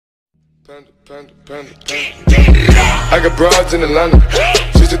I got broads in Atlanta,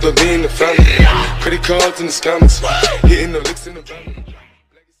 just to the lean the family. Credit cards in the scammers, hitting the licks in the van.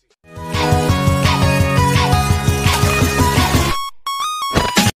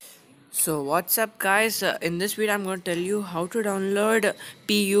 So what's up guys, in this video I'm going to tell you how to download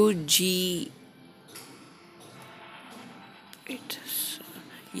PUBG.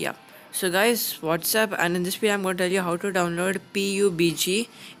 Yeah, so guys, what's up, and in this video I'm going to tell you how to download PUBG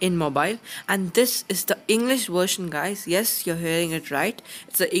in mobile, and this is the English version guys. Yes, you're hearing it right,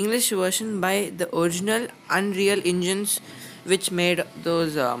 it's the English version by the original Unreal engines which made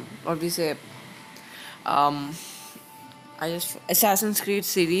those what we say Assassin's Creed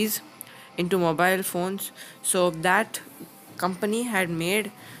series into mobile phones. So that company had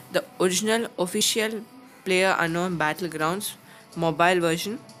made the original official Player Unknown Battlegrounds mobile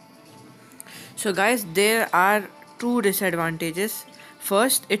version. So guys, there are two disadvantages.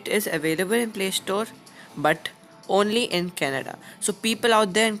 First, it is available in Play Store but only in Canada. So people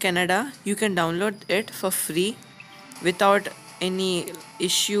out there in Canada, you can download it for free without any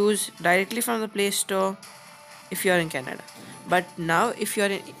issues directly from the Play Store if you are in Canada. But now if you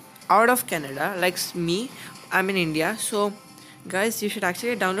are out of Canada, like me, I'm in India, so guys, you should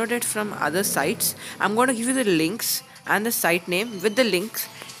actually download it from other sites. I'm going to give you the links and the site name with the links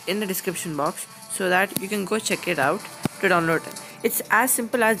in the description box so that you can go check it out to download it. It's as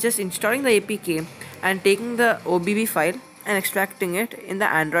simple as just installing the APK and taking the OBB file and extracting it in the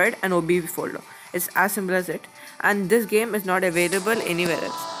Android and OBB folder. It's as simple as it, and this game is not available anywhere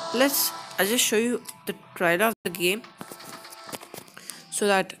else. I'll just show you the trailer of the game so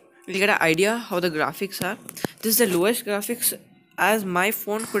that you get an idea how the graphics are. This is the lowest graphics as my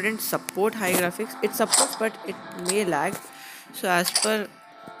phone couldn't support high graphics. It supports but it may lag. So as per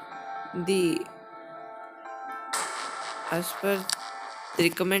the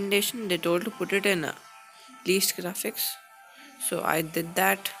recommendation, they told to put it in least graphics. So I did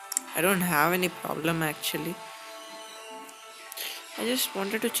that. I don't have any problem actually. I just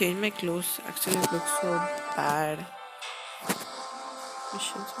wanted to change my clothes. Actually, it looks so bad.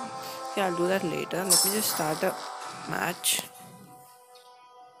 Yeah, I'll do that later. Let me just start a match.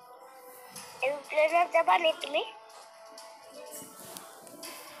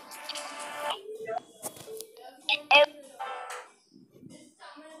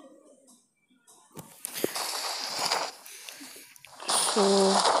 So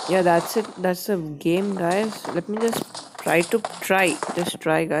yeah, that's it. That's the game, guys. Let me just try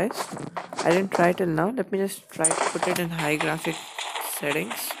guys. I didn't try till now. Let me just try to put it in high graphic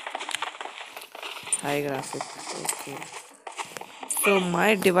settings. High graphic. Okay. So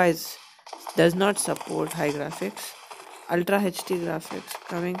my device does not support high graphics. Ultra HD graphics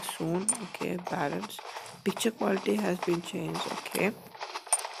coming soon. Okay, balance. Picture quality has been changed. Okay.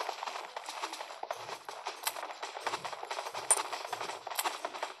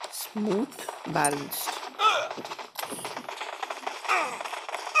 Smooth, balanced.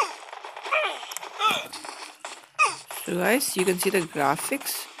 So guys, you can see the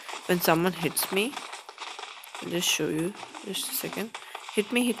graphics when someone hits me. I'll just show you, just a second.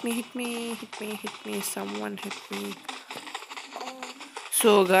 Hit me, someone hit me.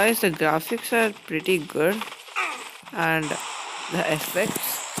 So guys, the graphics are pretty good, and the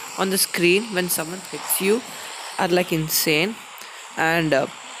effects on the screen when someone hits you are like insane. And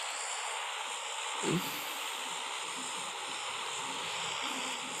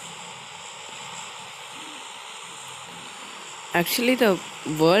actually the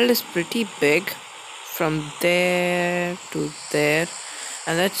world is pretty big from there to there,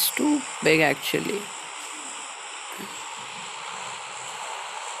 and that's too big actually.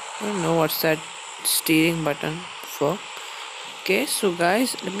 I don't know what's that steering button for. Okay, so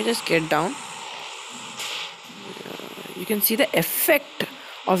guys, let me just get down. You can see the effect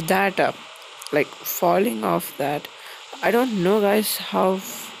of that like falling off that. I don't know guys how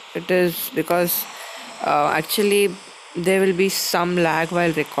it is, because actually there will be some lag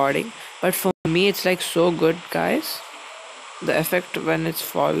while recording, but for me it's like so good guys, the effect when it's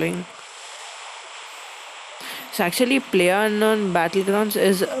falling. So actually PlayerUnknown Battlegrounds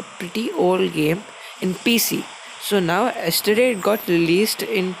is a pretty old game in PC. So now yesterday it got released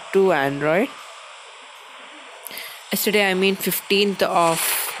into Android. Yesterday I mean 15th of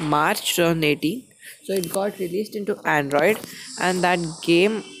March 2018. So it got released into Android, and that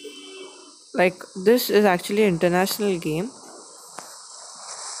game, like, this is actually an international game.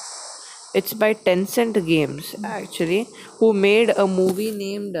 It's by Tencent Games actually, who made a movie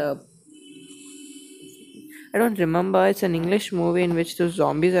named I don't remember. It's an English movie in which those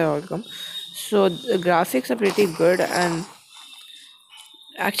zombies are all come. So the graphics are pretty good, and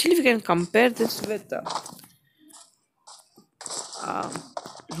Actually, we can compare this with um,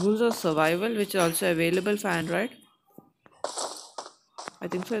 rules of survival, which is also available for Android. I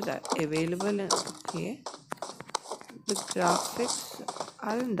think so. That available and okay. The graphics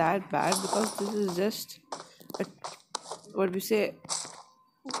aren't that bad because this is just a, what we say.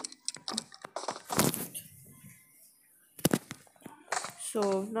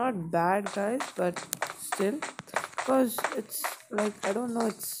 So not bad, guys, but still, because it's like I don't know.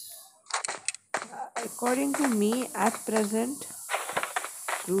 It's according to me at present,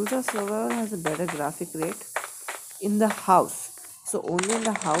 Rules of Survival has a better graphic rate in the house. So only in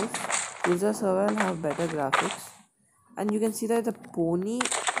the house, Rules of Survival have better graphics, and you can see that the pony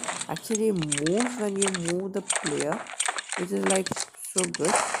actually moves when you move the player, which is like so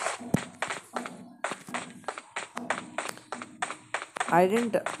good. I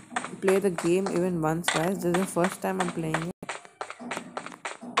didn't play the game even once, guys. This is the first time I'm playing it.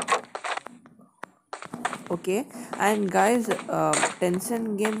 Okay, and guys,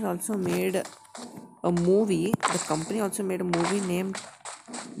 Tencent Games also made a movie. The company also made a movie named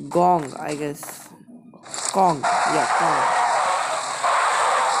Gong, I guess. Kong, yeah, Kong.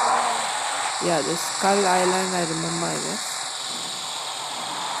 Yeah, the Skull Island, I remember, I guess.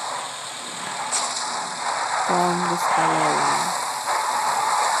 Kong, the Skull Island.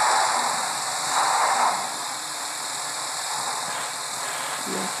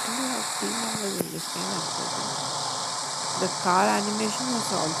 We actually have team members in this game at present. The car animation was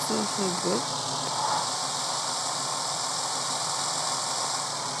also so good.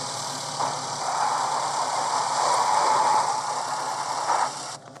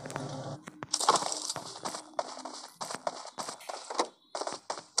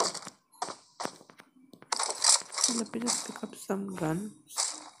 So let me just pick up some guns.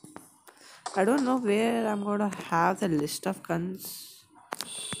 I don't know where I'm gonna have the list of guns.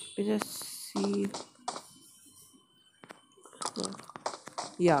 Let me just see.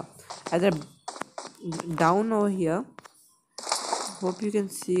 Yeah, at the down over here. Hope you can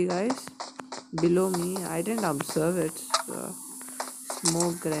see, guys. Below me, I didn't observe it. So,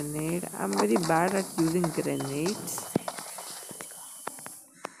 smoke grenade. I'm very bad at using grenades.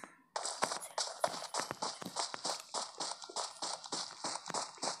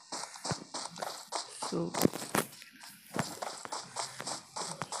 So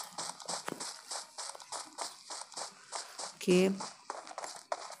okay.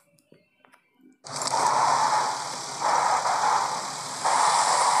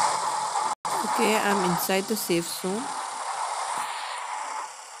 Okay, I'm inside the safe zone.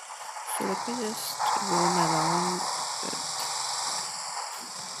 So let me just roam around.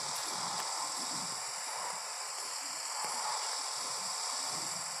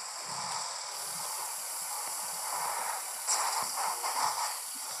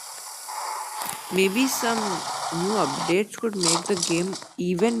 Maybe some new updates could make the game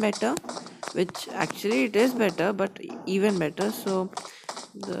even better, which actually it is better, but even better. So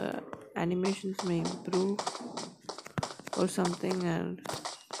the animations may improve or something, and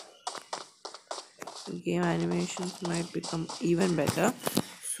the game animations might become even better.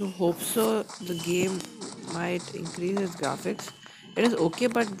 So hope so the game might increase its graphics. It is okay,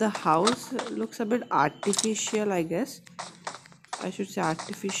 but the house looks a bit artificial, I guess. I should say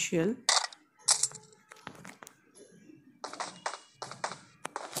artificial.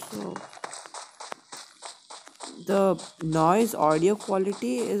 So the noise audio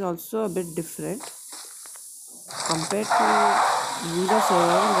quality is also a bit different compared to user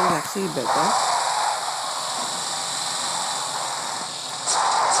survival. It is actually better.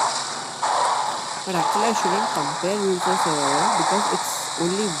 But actually, I shouldn't compare user survival because it's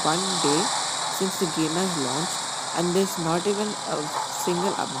only one day since the game has launched, and there's not even a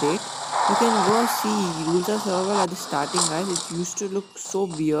single update. You can go and see user survival at the starting, guys. It used to look so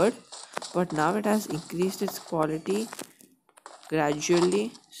weird, but now it has increased its quality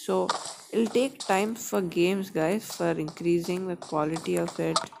gradually. So it'll take time for games, guys, for increasing the quality of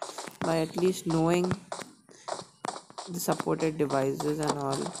it by at least knowing the supported devices and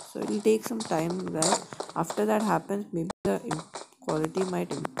all. So it'll take some time, guys. After that happens, maybe the quality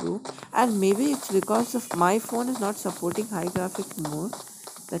might improve, and maybe it's because of my phone is not supporting high graphic mode.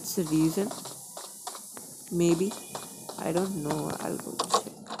 That's the reason. Maybe, I don't know. I'll go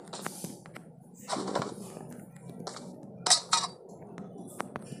check.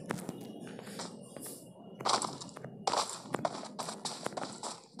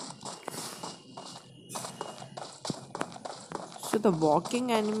 So the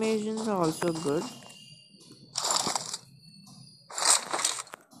walking animations are also good.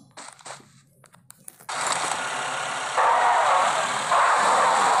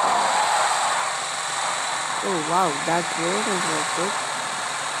 Oh wow, that road is very good.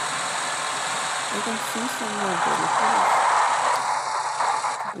 I can see somewhere there.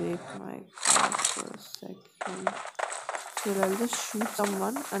 Break my car for a second. So I'll just shoot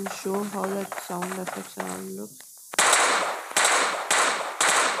someone and show how that sound effects and all look.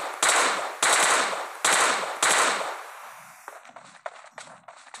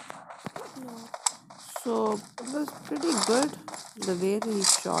 So it was pretty good the way that he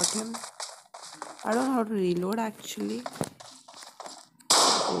shot him. I don't know how to reload actually.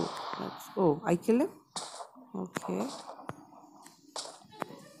 Oh, I kill him? Okay.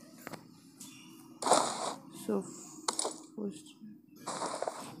 So first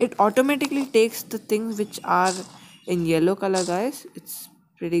it automatically takes the things which are in yellow color, guys. It's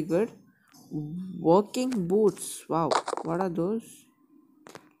pretty good. Working boots. Wow, what are those?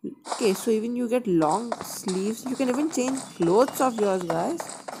 Okay, so even you get long sleeves. You can even change clothes of yours, guys.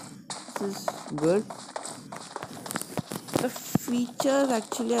 This is good. The features,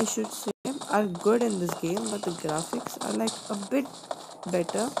 actually, I should say, are good in this game, but the graphics are like a bit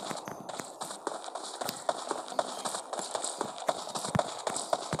better.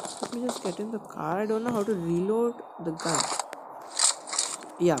 Let me just get in the car. I don't know how to reload the gun.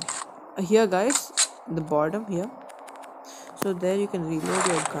 Yeah, here, guys, the bottom here. So there you can reload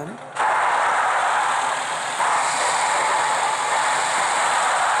your gun.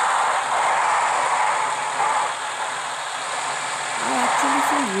 I actually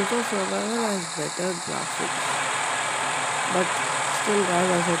feel User Survival has better graphics, but still, guys,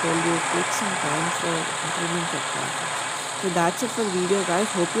 as I told you, it takes some time for improvement of graphics. So that's it for the video, guys.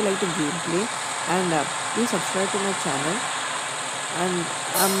 Hope you like the gameplay, and please subscribe to my channel. And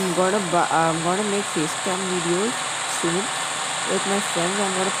I'm gonna make facecam videos soon with my friends.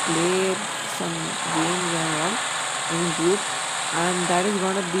 I'm gonna play some games and all in group, and that is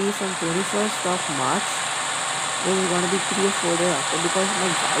gonna be from 21st of March. This is gonna be 3 or 4 days after, because my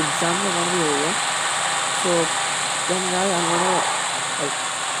exams are gonna be over. So then, guys, I'm gonna like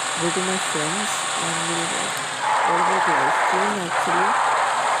go to my friends and we'll go to live stream actually.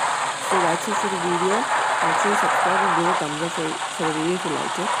 So that's it for the video. Make sure you subscribe and give a thumbs up for the video if you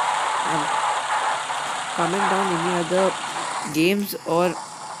like it, and comment down any other games or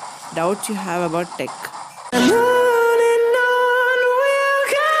doubts you have about tech.